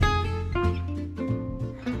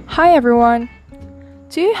Hi everyone!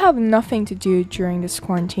 Do you have nothing to do during this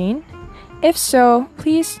quarantine? If so,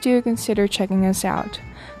 please do consider checking us out.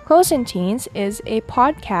 Close in Teens is a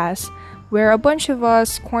podcast where a bunch of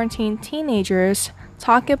us quarantined teenagers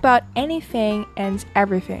talk about anything and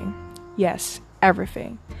everything. Yes,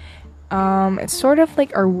 everything. It's sort of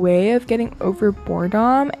like our way of getting over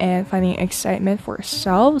boredom and finding excitement for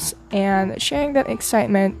ourselves and sharing that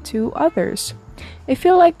excitement to others. If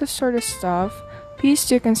you like this sort of stuff, please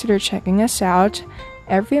do consider checking us out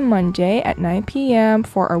every Monday at 9 p.m.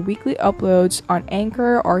 for our weekly uploads on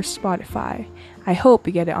Anchor or Spotify. I hope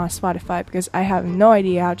you get it on Spotify because I have no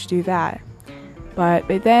idea how to do that. But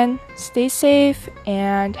by then, stay safe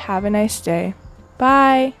and have a nice day.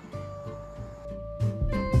 Bye!